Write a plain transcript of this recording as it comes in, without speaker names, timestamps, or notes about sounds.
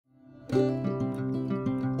Good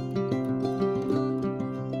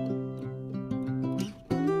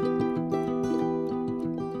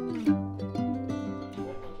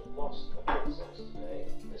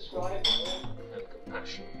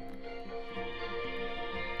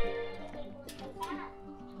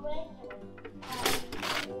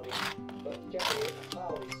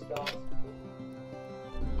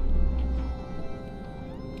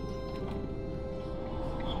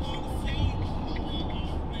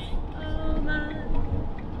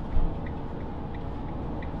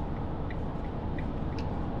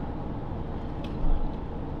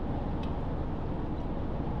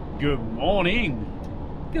morning.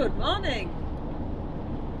 Good morning.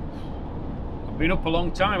 I've been up a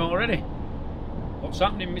long time already. What's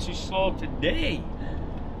happening, Mrs. Slaw, today?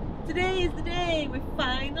 Today is the day we're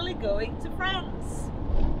finally going to France.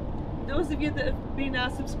 Those of you that have been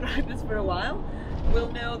our subscribers for a while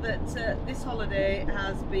will know that this holiday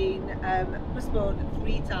has been postponed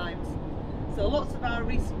 3 times. So lots of our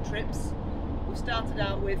recent trips, we've started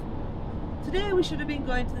out with, today we should have been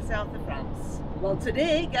going to the south of France. Well,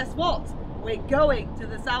 today, guess what? We're going to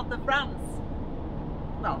the south of France.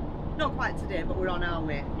 Well, not quite today, but we're on our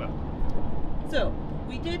way. Well. So,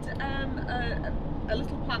 we did a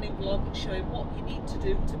little planning vlog showing what you need to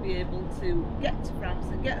do to be able to get to France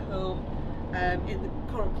and get home in the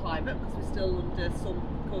current climate, because we're still under some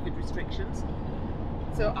COVID restrictions.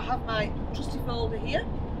 So I have my trusty folder here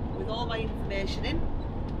with all my information in.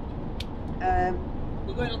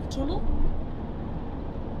 We're going on the tunnel.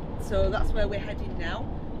 So that's where we're heading now.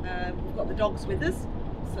 We've got the dogs with us,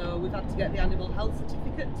 so we've had to get the animal health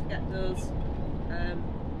certificate to get those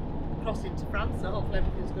across into France, so hopefully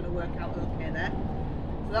everything's going to work out okay there.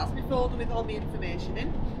 So that's my folder with all my information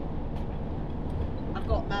in. I've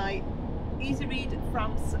got my Easy Read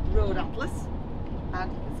France Road Atlas,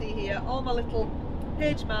 and you can see here all my little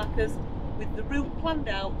page markers with the route planned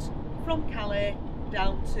out from Calais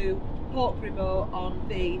down to Port Grimaud on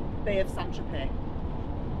the Bay of Saint-Tropez.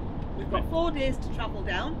 We've got 4 days to travel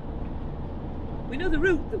down. We know the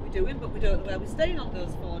route that we're doing, but we don't know where we're staying on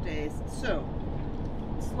those 4 days. So,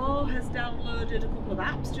 Slaw has downloaded a couple of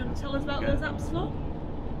apps. Do you want to tell us about those apps, Slaw?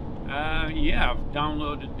 Yeah, I've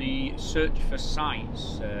downloaded the Search for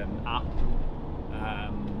Sites app,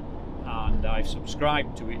 and I've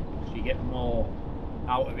subscribed to it. So you get more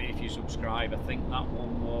out of it if you subscribe. I think that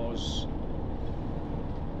one was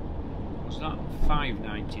that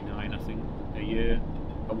 $5.99, I think, a year.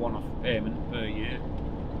 A one-off payment per year,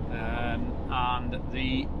 and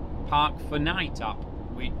the Park for Night app,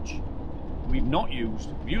 which we've not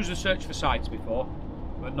used. We've used the Search for Sites before,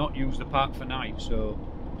 but not used the Park for Night, so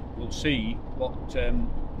we'll see what the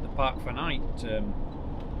Park for Night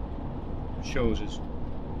shows us.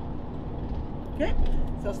 Okay,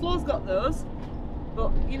 so Slaw's got those,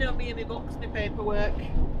 but you know me and my books, my paperwork,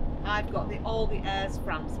 I've got all the Airs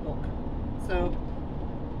France book, so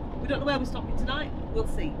we don't know where we're stopping tonight, we'll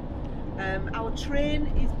see. Our train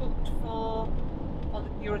is booked for, on the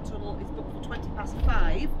Eurotunnel, is booked for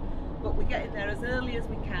 5:20, but we're getting there as early as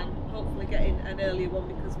we can, hopefully getting an earlier one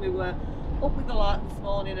because we were up with the lark this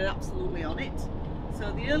morning and absolutely on it.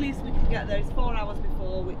 So the earliest we can get there is 4 hours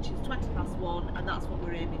before, which is 1:20, and that's what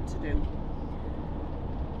we're aiming to do.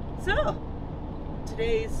 So,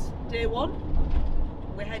 today's day 1.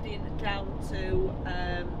 We're heading down to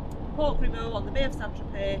Port Grimaud on the Bay of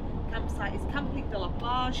Saint-Tropez. Campsite is Camp de la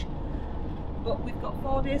Plage, but we've got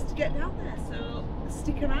 4 days to get down there, so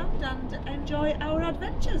stick around and enjoy our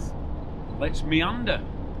adventures. Let's meander.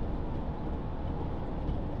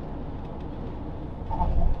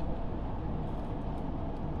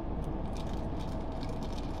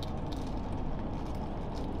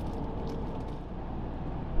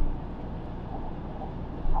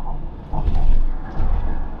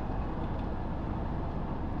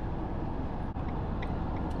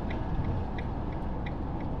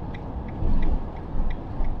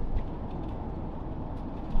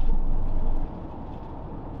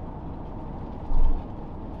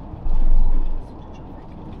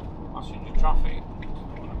 Traffic,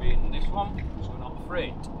 we're going to be in this one, so we're not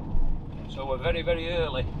afraid. So we're very, very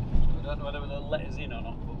early, so I don't know whether they'll let us in or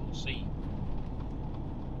not, but we'll see.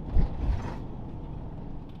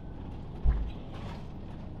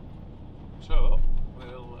 So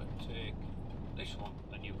we'll take this one,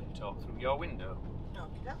 and you can talk through your window.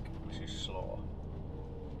 Okie doke. This is Slaw.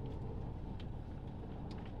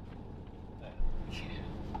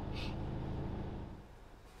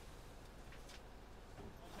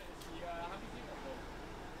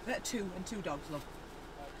 Two and 2 dogs, love.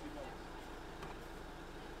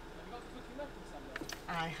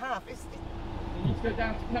 I have. You need to go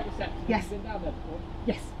down to pet reception. Yes. Have you been down there before?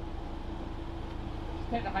 Yes.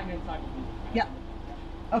 take the hanger inside. Yeah.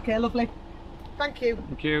 Okay, lovely. Thank you.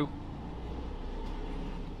 Thank you.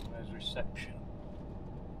 Where's reception?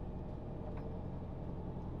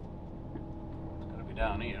 It's got to be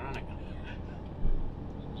down here, hasn't it?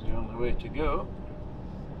 It's the only way to go.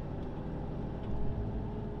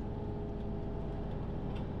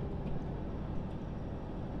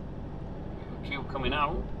 Queue coming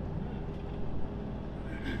out.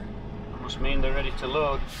 That must mean they're ready to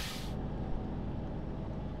load.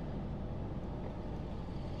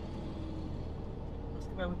 That's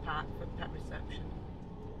where we park for pet reception.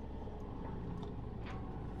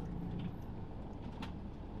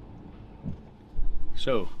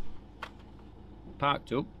 So,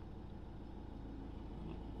 parked up.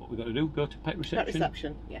 What we got to do? Go to pet reception? Pet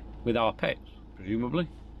reception, yeah. With our pets, presumably.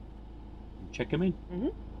 And check them in. Mm-hmm.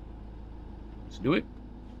 Let's do it.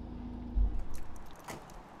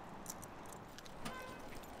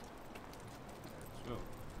 So.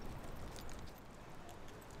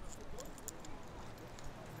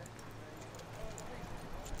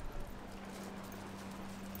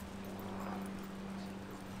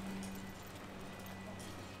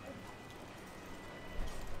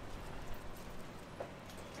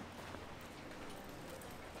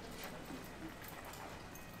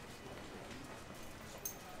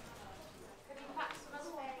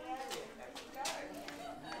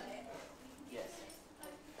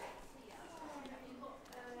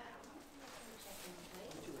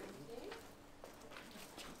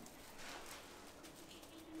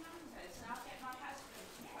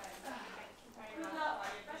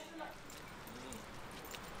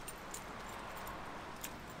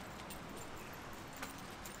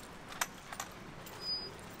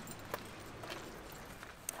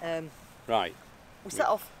 Right. We set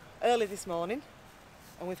off early this morning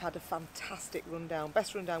and we've had a fantastic rundown,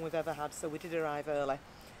 best rundown we've ever had, so we did arrive early,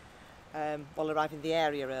 arrive in the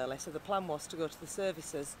area early, so the plan was to go to the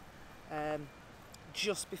services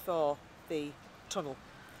just before the tunnel,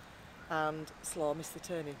 and Slaw missed the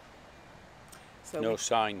turning. So no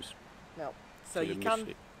signs. No, so you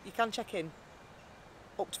can check in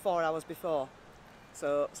up to 4 hours before,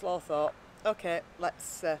 so Slaw thought, okay,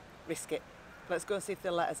 let's risk it, let's go and see if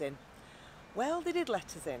they'll let us in. Well, they did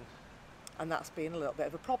let us in, and that's been a little bit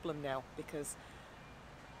of a problem now, because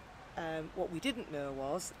what we didn't know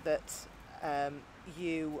was that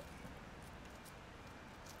you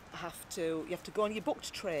have to go on your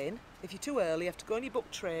booked train. If you're too early, you have to go on your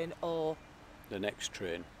booked train or the next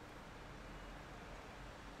train.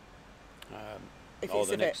 Or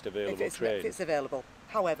the next available train. If it's available.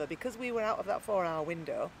 However, because we were out of that 4 hour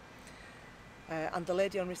window, and the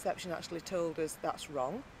lady on reception actually told us that's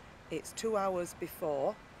wrong. It's 2 hours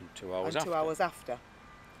before and 2 hours and after. 2 hours after.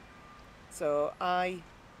 So I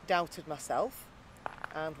doubted myself,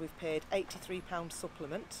 and we've paid £83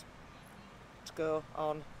 supplement to go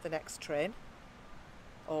on the next train,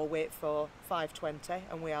 or wait for 5:20,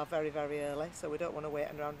 and we are very, very early, so we don't want to wait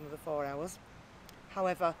around another 4 hours.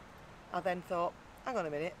 However, I then thought, hang on a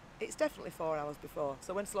minute, it's definitely 4 hours before.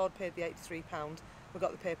 So when Slaw paid the £83, we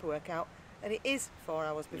got the paperwork out, and it is 4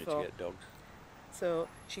 hours before. Need to get dogs. So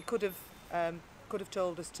she could have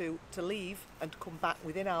told us to leave and come back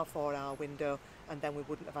within our 4 hour window, and then we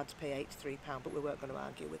wouldn't have had to pay £83, but we weren't going to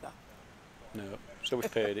argue with her. No, so we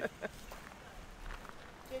paid it.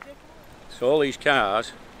 So all these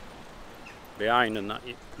cars behind and that,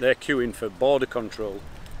 they're queuing for border control.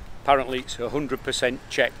 Apparently it's 100%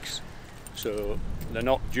 checks, so they're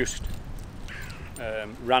not just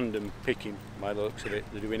random picking by the looks of it,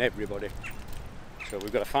 they're doing everybody. So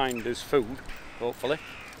we've got to find us food, hopefully.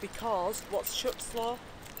 Because what's shut, Slaw?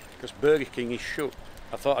 Because Burger King is shut.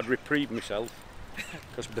 I thought I'd reprieve myself,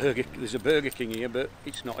 because there's a Burger King here, but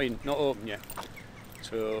it's not open yet.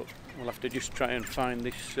 So we'll have to just try and find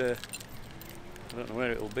this. I don't know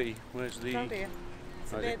where it'll be. Where's the? Down here.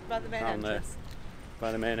 It's by the main entrance. There,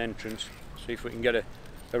 by the main entrance. See if we can get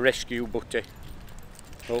a rescue butty,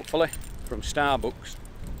 hopefully, from Starbucks.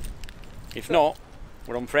 If not,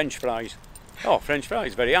 we're on French fries. Oh, French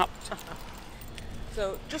fries, very apt.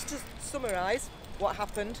 So, just to summarise what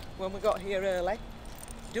happened when we got here early,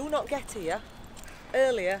 do not get here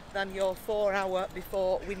earlier than your 4 hour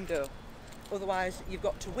before window. Otherwise, you've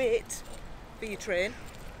got to wait for your train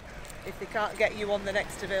if they can't get you on the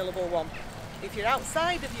next available one. If you're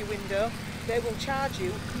outside of your window, they will charge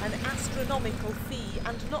you an astronomical fee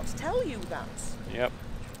and not tell you that. Yep.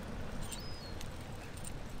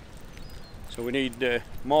 So we need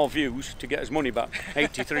more views to get us money back.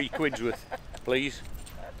 83 quid's worth, please.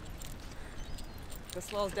 The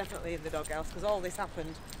Slaw's definitely in the doghouse because all this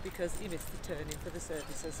happened because he missed the turning for the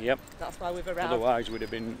services. Yep. That's why we've arrived. Otherwise, we'd have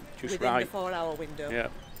been just within right. the 4-hour window. Yeah.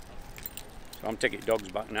 So I'm taking dogs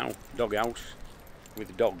back now. Doghouse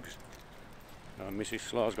with dogs. Mrs.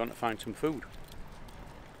 Slaw's gone to find some food.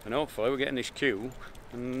 And hopefully we're getting this queue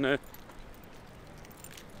and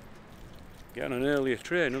get on an earlier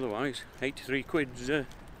train. Otherwise, 83 quid's. See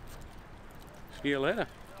you later.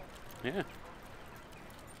 Yeah.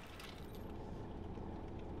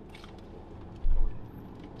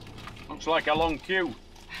 Looks like a long queue.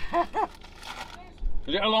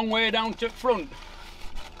 Is it a long way down to front?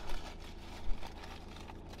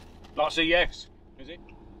 That's a yes, is it?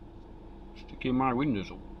 Sticking my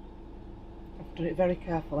windows up. I've done it very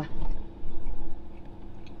carefully.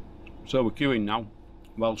 So we're queuing now,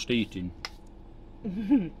 whilst eating.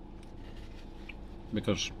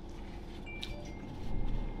 Because,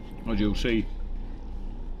 as you'll see,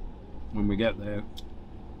 when we get there,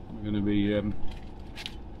 we're going to be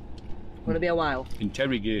Going to be a while.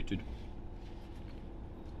 interrogated.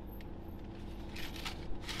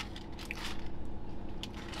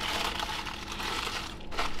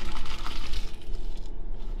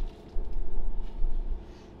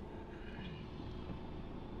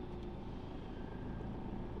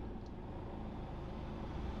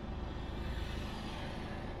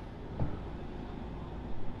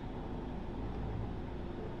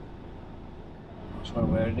 That's why I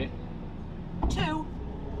wearing it. 2.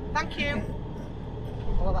 Thank you.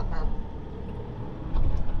 Follow that man. Are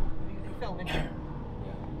you filming?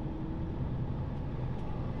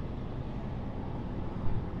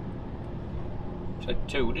 Said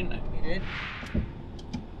 2, didn't it? You did.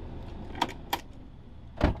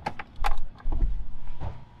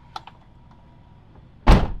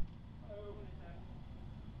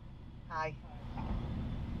 Hi.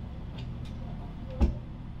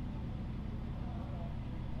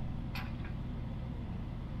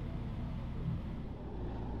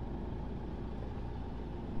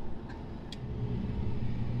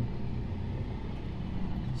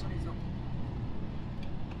 Sunny's up.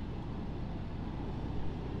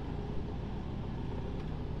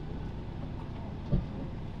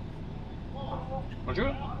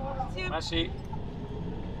 Bonjour. See you. Merci.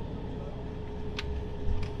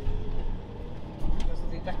 This is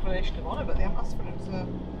the declaration of honour, but they haven't asked for it, so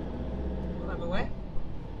we'll have a way.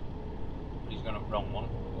 He's gone up wrong one.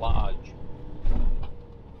 Large.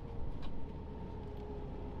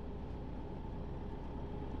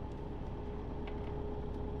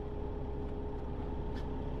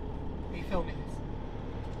 Are you filming this?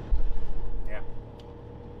 Yeah.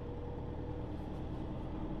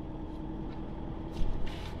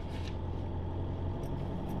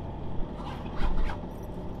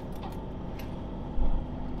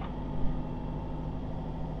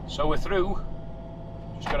 So we're through.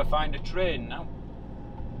 Just got to find a train now.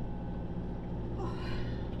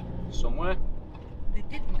 Somewhere. They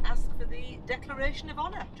didn't ask for the declaration of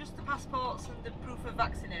honour, just the passports and the proof of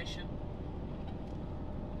vaccination.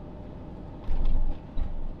 Yeah.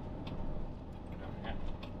 Down there.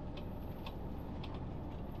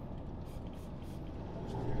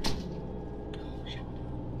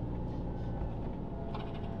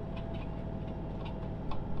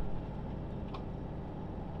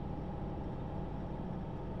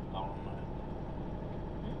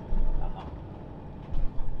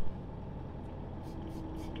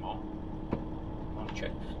 More. More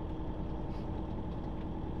checks.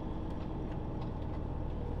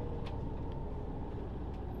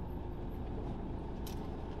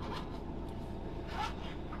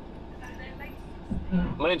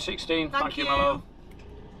 Lane 16, thank you, my love.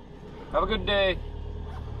 Have a good day.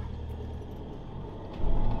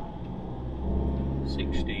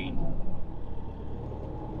 16.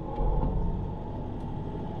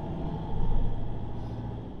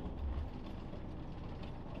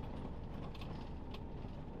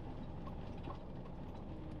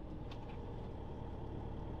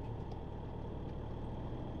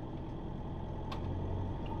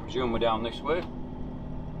 Presume we're down this way.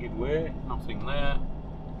 Give way, nothing there.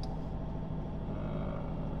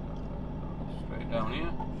 Straight down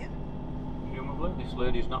here. Yep. Presumably, this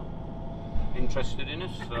lady's not interested in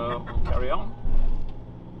us, so we'll carry on.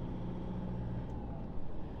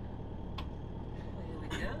 Here we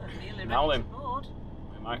go. Nearly Now ready then. to board.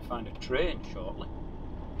 We might find a train shortly.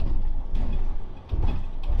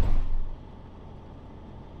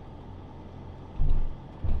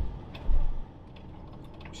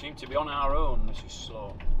 We seem to be on our own, Mrs.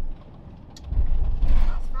 Slaw.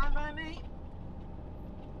 That's fine by me.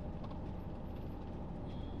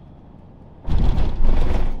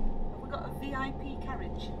 Have we got a VIP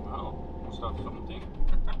carriage? Well, must have something.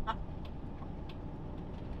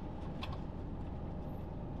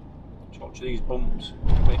 Let's watch these bumps.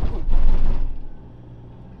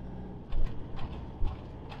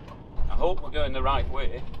 I hope we're going the right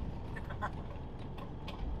way.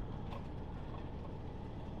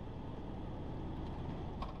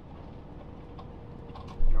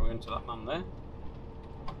 Are we into that man there?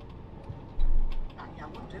 Yeah, I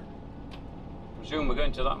would do. Presume we're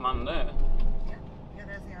going to that man there. Yeah, yeah,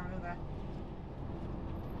 there's the arrow there.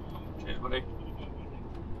 Cheers, buddy.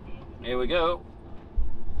 Here we go.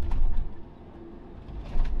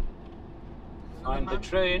 Find the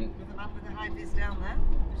train. There's a man with a high vis down there.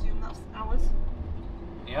 I presume that's ours.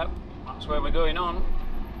 Yep, that's where we're going on.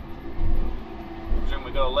 Presume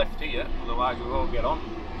we go left here, otherwise we won't get on.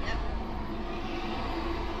 Yep.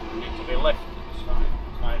 We need to be left at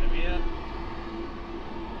the side of here.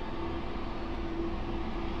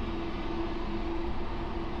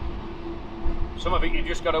 Some of it you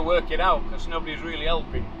just got to work it out because nobody's really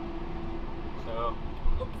helping. So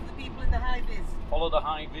Look for the people in the high vis. follow the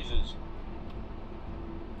high visors.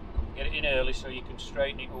 Get it in early so you can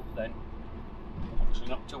straighten it up then. Obviously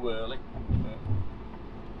not too early.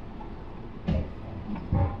 But...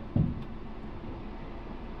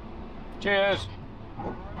 Cheers!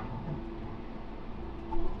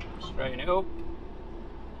 Straighten it up.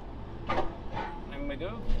 In we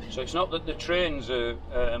go. So it's not that the trains are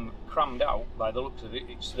crammed out by the looks of it,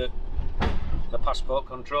 it's that the passport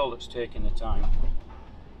control that's taking the time.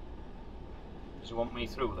 Does he want me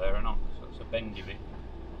through there or not? So it's a bendy bit.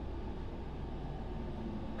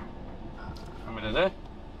 Come into there.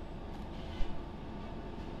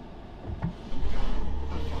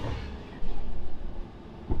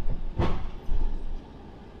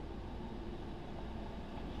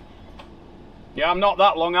 Yeah, I'm not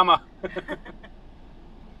that long, am I?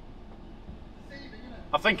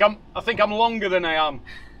 I think I'm longer than I am.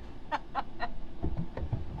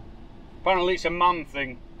 Apparently it's a man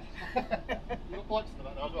thing. You got bikes for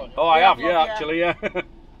that now as well? Oh, I have, yeah, actually, yeah.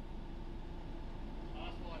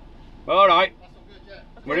 All right. That's all good, yeah.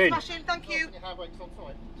 We're in. Smash in, thank you. Your handbrakes on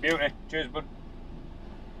site. Beauty. Cheers, bud.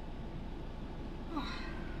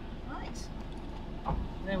 Right.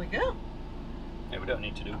 There we go. Yeah, we don't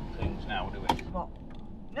need to do things now, do we? What?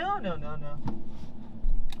 No.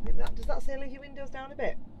 Does that say leave your windows down a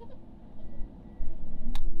bit?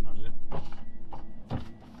 How does it?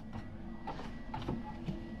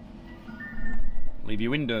 Leave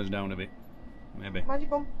your windows down a bit, maybe. Mind your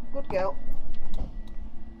bum. Good girl.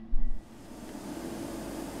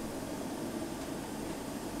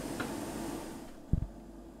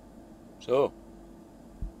 So,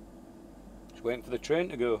 just waiting for the train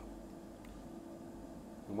to go.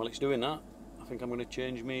 And while it's doing that, I think I'm going to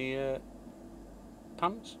change my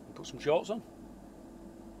pants and put some shorts on.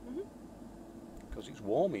 Because it's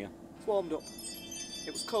warm here. It's warmed up.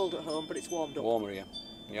 It was cold at home, but it's warmed up. Warmer here,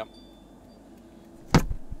 yep.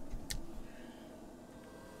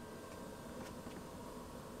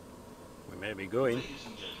 We may be going. Ladies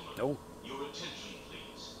and gentlemen, Oh. your attention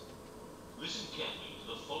please. Listen carefully to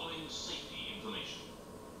the following safety information.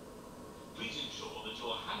 Please ensure that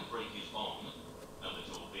your handbrake is on and that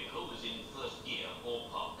your vehicle is in first gear or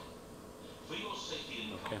park. For your safety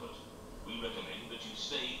and comfort, we recommend that you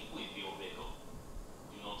stay with your vehicle.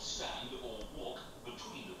 Do not stand or walk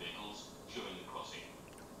between the vehicles during the crossing.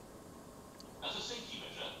 As a safety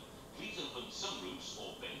measure, please open sunroofs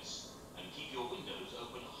or vents and keep your windows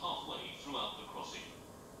open halfway throughout the crossing.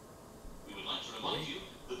 We would like to remind you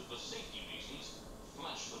that for safety reasons,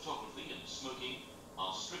 flash photography and smoking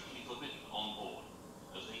are strictly forbidden on board,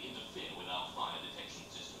 as they interfere with our fire detection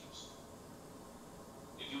systems.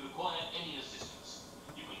 If you require any assistance,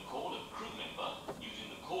 you can call a crew member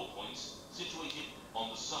using the call points situated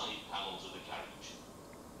on the side panels of the carriage.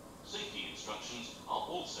 Safety instructions are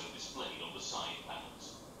also displayed on the side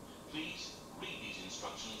panels. Please read these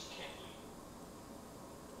instructions carefully.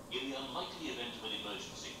 In the unlikely event of an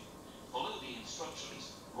emergency, follow the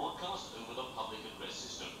instructions broadcast over the public address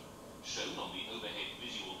system, shown on the overhead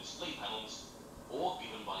visual display panels, or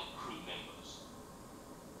given by crew members.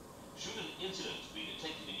 Should an incident be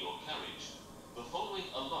detected in your carriage, the following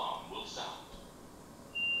alarm will sound.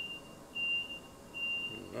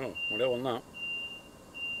 Oh, we don't want that.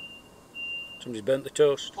 Somebody's burnt the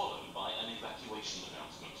toast. Followed by an evacuation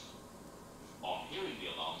announcement. On hearing the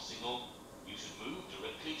alarm signal, you should move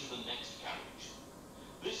directly to the next carriage.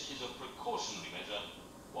 This is a precautionary measure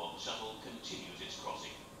while the shuttle continues its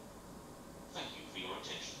crossing. Thank you for your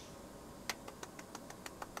attention.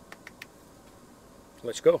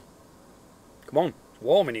 Let's go. Come on, it's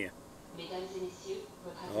warm in here. Mesdames et messieurs,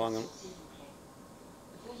 votre Oh, hang on. attention s'il vous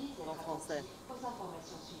plaît. En français.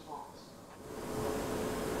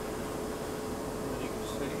 You can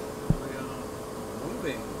see we are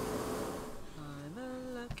moving. I'm a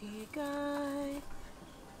lucky guy.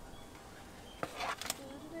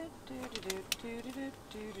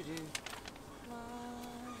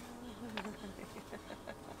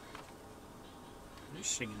 Who's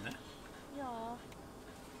singing there? Ja.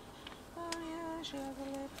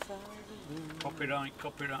 Copyright,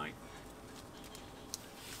 copyright.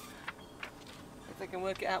 If they can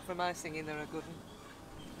work it out from my singing, they're a good one.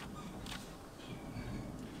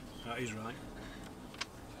 That is right.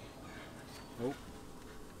 Oh,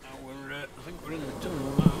 now we're, I think we're in the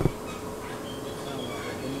tunnel now. Now out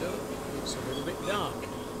the window, it's a little bit dark.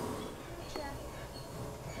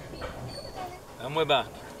 And we're back,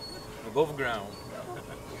 above ground.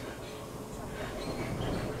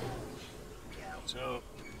 So,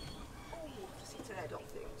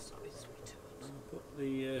 put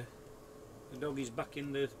the doggies back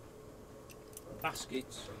in the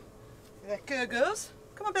baskets. There Kerr goes.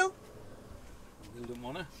 Come on, Bill. Bill don't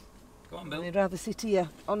wanna. Come on, Bill. You'd rather sit here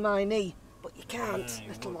on my knee, but you can't, Aye,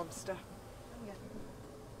 little well. monster. Yeah.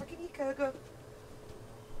 Look at you, Kerr, go.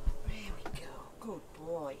 There we go. Good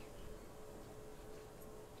boy.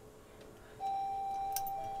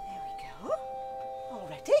 There we go. All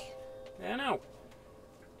ready? There now.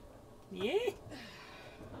 Yeah.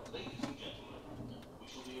 Ladies and gentlemen, we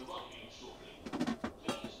shall be arriving shortly.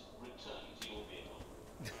 Please return to your vehicle.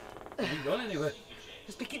 Ain't gone anywhere.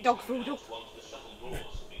 Just picking dog food up. Once the shuttle doors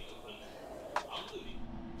have been opened, unloading.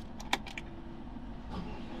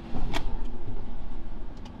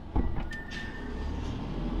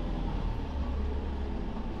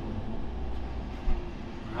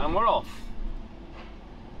 And we're off.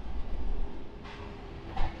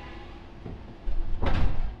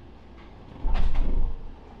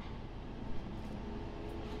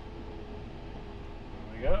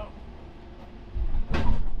 There we go.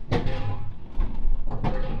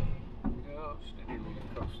 Steadily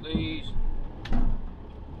across these.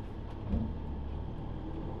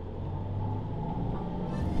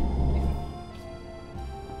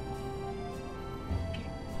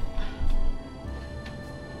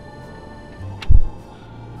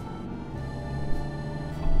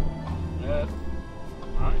 Yeah.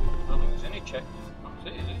 Right, I don't think there's any check. That's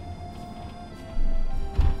it, is it?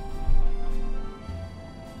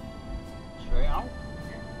 Straight out.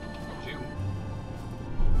 June.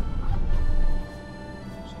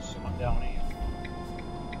 There's someone down here.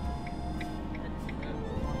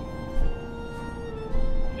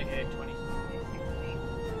 The A20.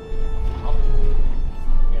 Oh.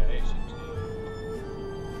 Yeah, A16.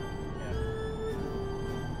 Yeah.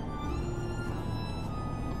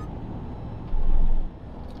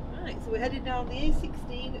 Right, so we're headed down the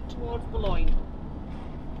A16 towards Boulogne.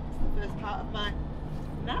 It's the first part of my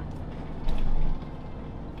nap.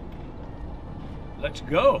 Let's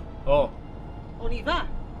go. Oh, On y va.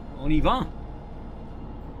 on y va.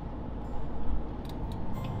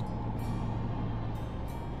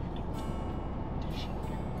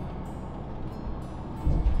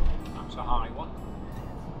 That's a high one.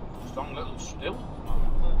 Strong little still.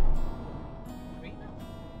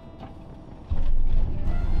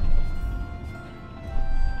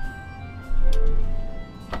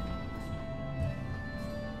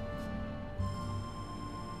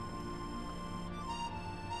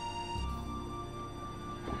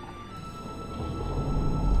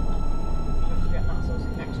 Get that sauce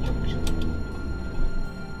in next junction.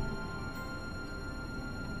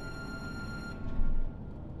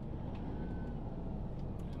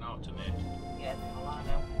 An alternate. Yeah, they'll lie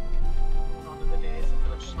now. One of the days for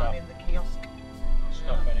the man in the kiosk. Not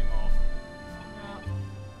stop anymore. No.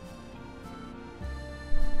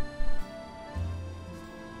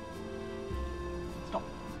 Stop.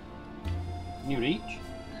 You reach.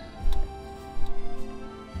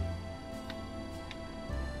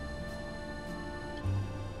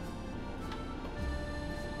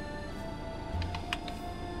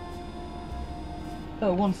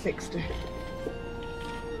 Oh, 160.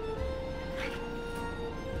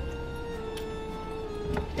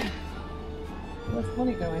 Where's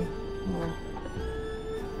money going? Oh.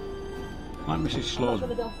 Like Mrs. I'm not Slaws. going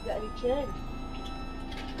to be able to get any change.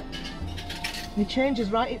 The change is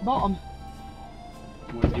right at bottom.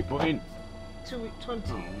 What did you put in?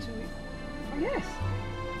 220. Oh. Oh, yes.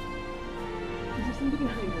 Is there somebody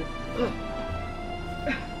behind us?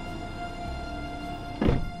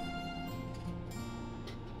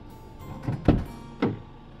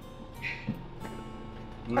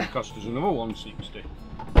 And that cost us another 160.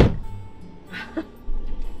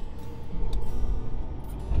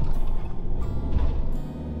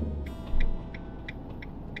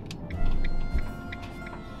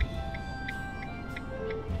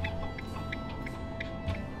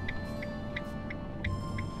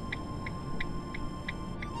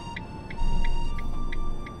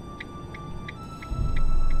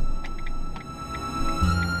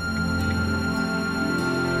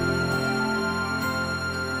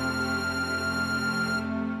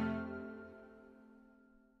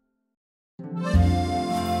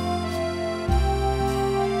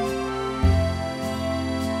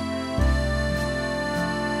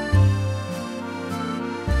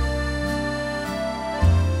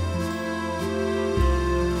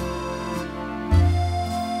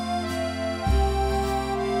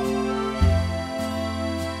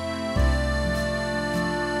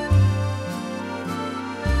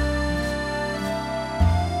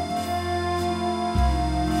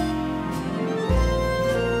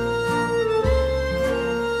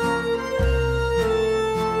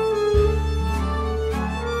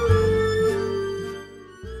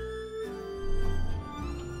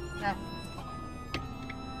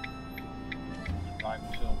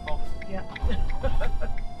 Apso pot. Yeah.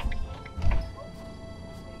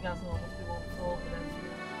 You guys will almost be 140 then.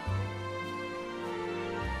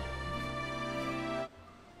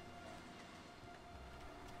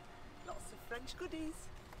 Lots of French goodies.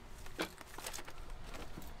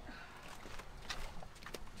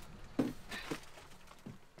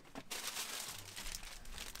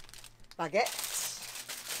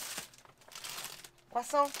 Baguettes,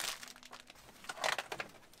 croissant,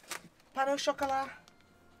 pain au chocolat,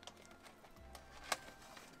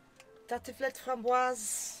 tartiflette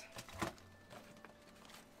framboise,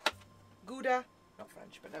 gouda, not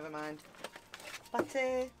French but never mind,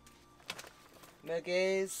 pâté,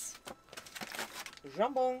 merguez,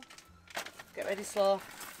 jambon, get ready Slaw,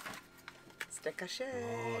 steak haché.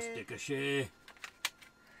 Oh, steak haché.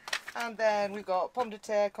 And then we've got pomme de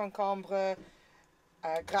terre, concombre,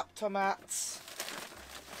 grappe tomates,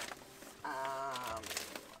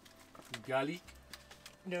 Garlic.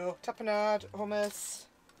 no, tapenade, hummus,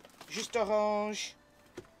 jus d'orange,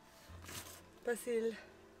 basil.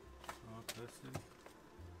 Oh, person.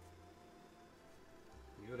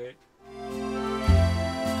 You're it.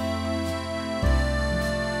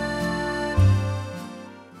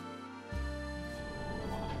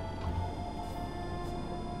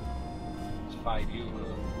 It's €5.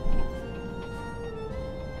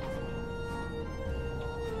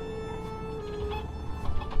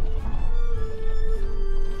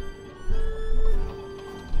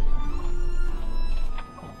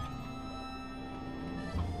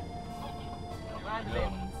 Mind the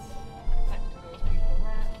bins next to those people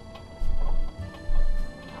there.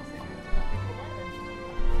 That's it, next to those people there then.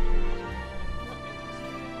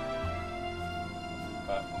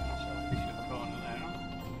 But selfish at the corner there, huh?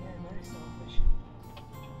 Yeah, very selfish.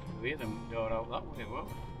 We had them go out that way, won't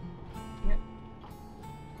we? Yep.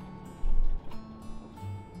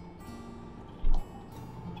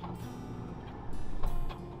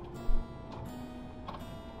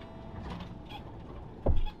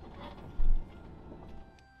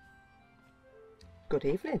 Good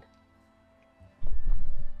evening.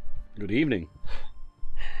 Good evening.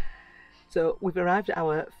 So we've arrived at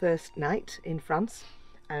our first night in France.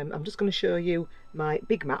 I'm just going to show you my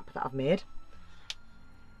big map that I've made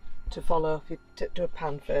to follow. If you do a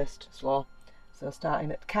pan first, Slaw. So starting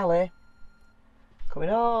at Calais, coming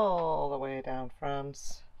all the way down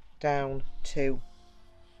France, down to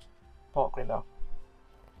Port Grimaud.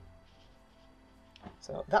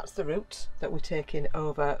 So that's the route that we're taking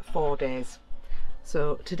over 4 days.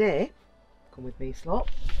 So today, come with me Slaw,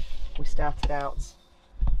 we started out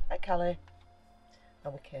at Calais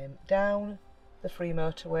and we came down the free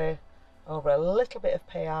motorway over a little bit of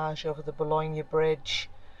péage over the Boulogne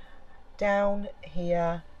Bridge, down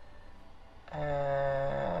here,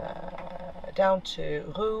 down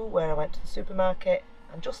to Roux where I went to the supermarket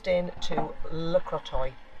and just in to Le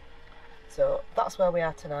Crotoy. So that's where we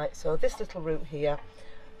are tonight. So this little route here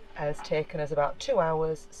has taken us about 2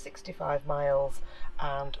 hours, 65 miles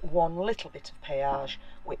and one little bit of péage,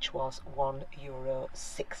 which was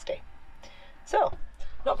 €1.60. So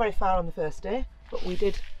not very far on the first day, but we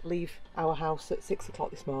did leave our house at 6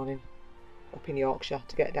 o'clock this morning up in Yorkshire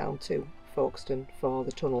to get down to Folkestone for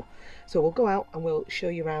the tunnel. So we'll go out and we'll show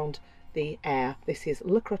you around the air. This is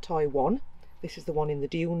Le Crotoy 1. This is the one in the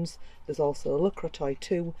dunes. There's also Le Crotoy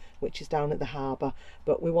 2, which is down at the harbour,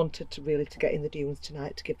 but we wanted to really get in the dunes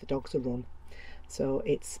tonight to give the dogs a run. So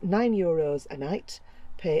it's €9 a night,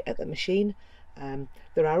 pay at the machine.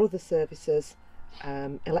 There are other services,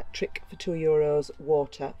 electric for €2,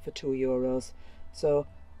 water for €2. So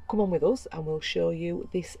come on with us and we'll show you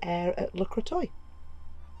this air at Le Crotoy.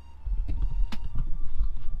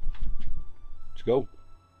 Let's go.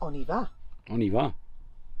 On y va. On y va.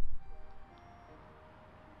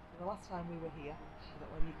 The last time we were here, I don't know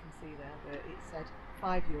whether you can see there, but it said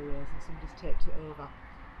 €5 and somebody's taped it over.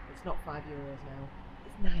 It's not €5 now,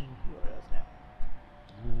 it's €9 now.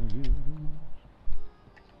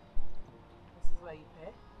 This is where you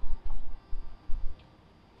pay.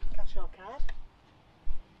 Cash or card.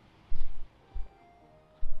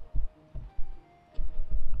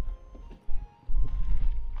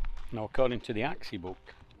 Now, according to the Axie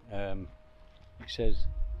book, it says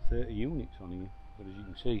 30 units on here, but as you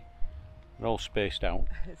can see, they're all spaced out.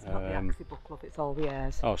 It's not the Axie book, love, it's all the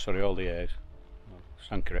airs. Oh, sorry, all the airs. Oh,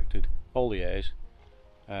 stand corrected. All the airs.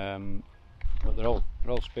 But they're all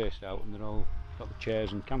spaced out, and they're all got the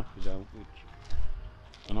chairs and canopies out, which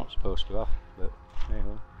they're not supposed to have. But hey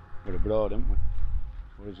ho, we're abroad, aren't we?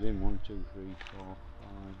 What is it in? 1, 2, 3, 4,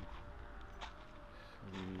 5.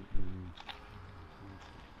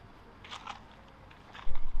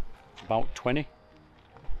 About 20.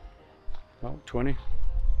 About 20.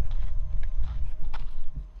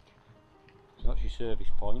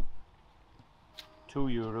 service point.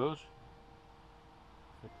 €2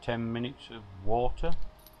 for 10 minutes of water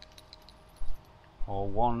or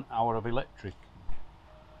 1 hour of electric.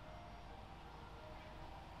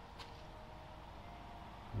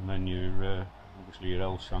 And then your obviously your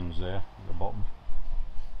L sands there at the bottom.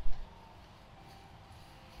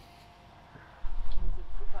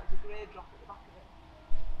 It's like the grey drop at the back of it.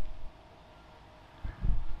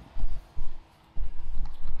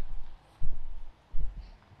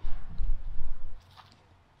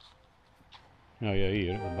 Oh yeah,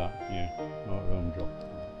 here at the back, yeah, Motorhome drop.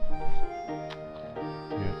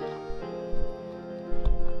 Yeah.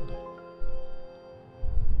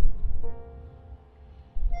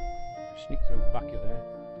 Sneak through back of there,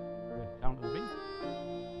 down to the bin.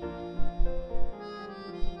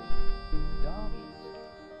 Doggies.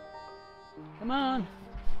 Come on.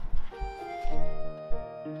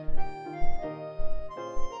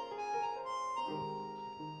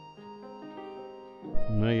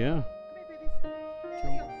 There you are.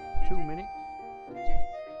 2 minutes.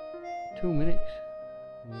 2 minutes.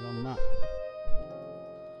 You're on that.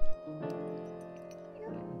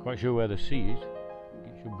 Not quite sure where the sea is. I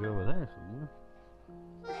think it should be over there somewhere.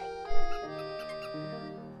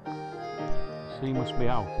 The sea must be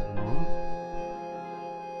out at the moment.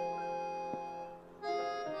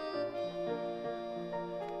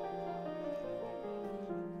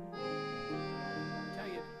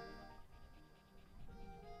 Tired.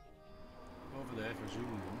 Over there for zoom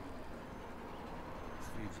in.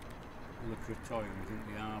 The Crotoy, I think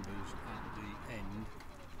the harbour's at the end.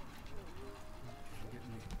 Get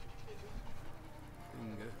my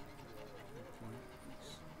finger.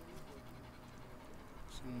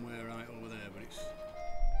 It's somewhere right over there, but it's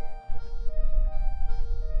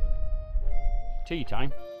tea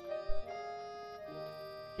time.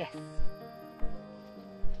 Yes,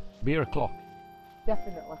 Beer o'clock.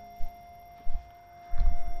 definitely.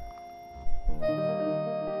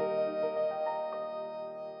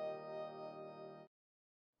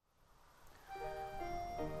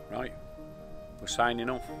 Right, we're signing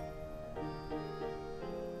off.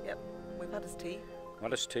 Yep, we've had us tea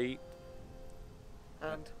Had us tea.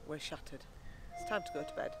 and we're shattered. It's time to go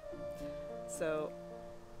to bed. So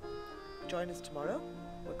join us tomorrow.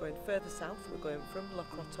 We're going further south. We're going from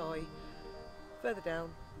Crotoy further down.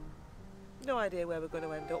 No idea where we're going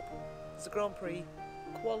to end up. There's a Grand Prix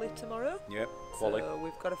quali tomorrow. Yep, quali. So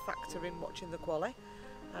we've got to factor in watching the quali.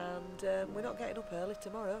 And we're not getting up early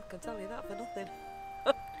tomorrow, I can tell you that for nothing.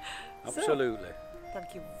 Absolutely. So,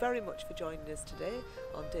 thank you very much for joining us today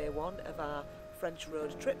on day one of our French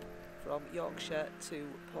road trip from Yorkshire to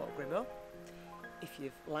Port Grimmauld. If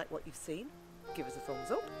you've liked what you've seen, give us a thumbs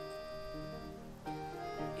up.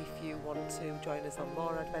 If you want to join us on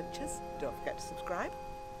more adventures, don't forget to subscribe.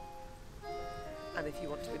 And if you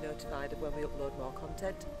want to be notified of when we upload more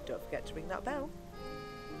content, don't forget to ring that bell.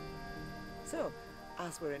 So,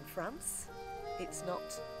 as we're in France, it's not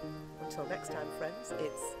until next time, friends,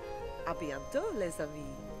 it's à bientôt, les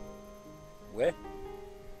amis. Where?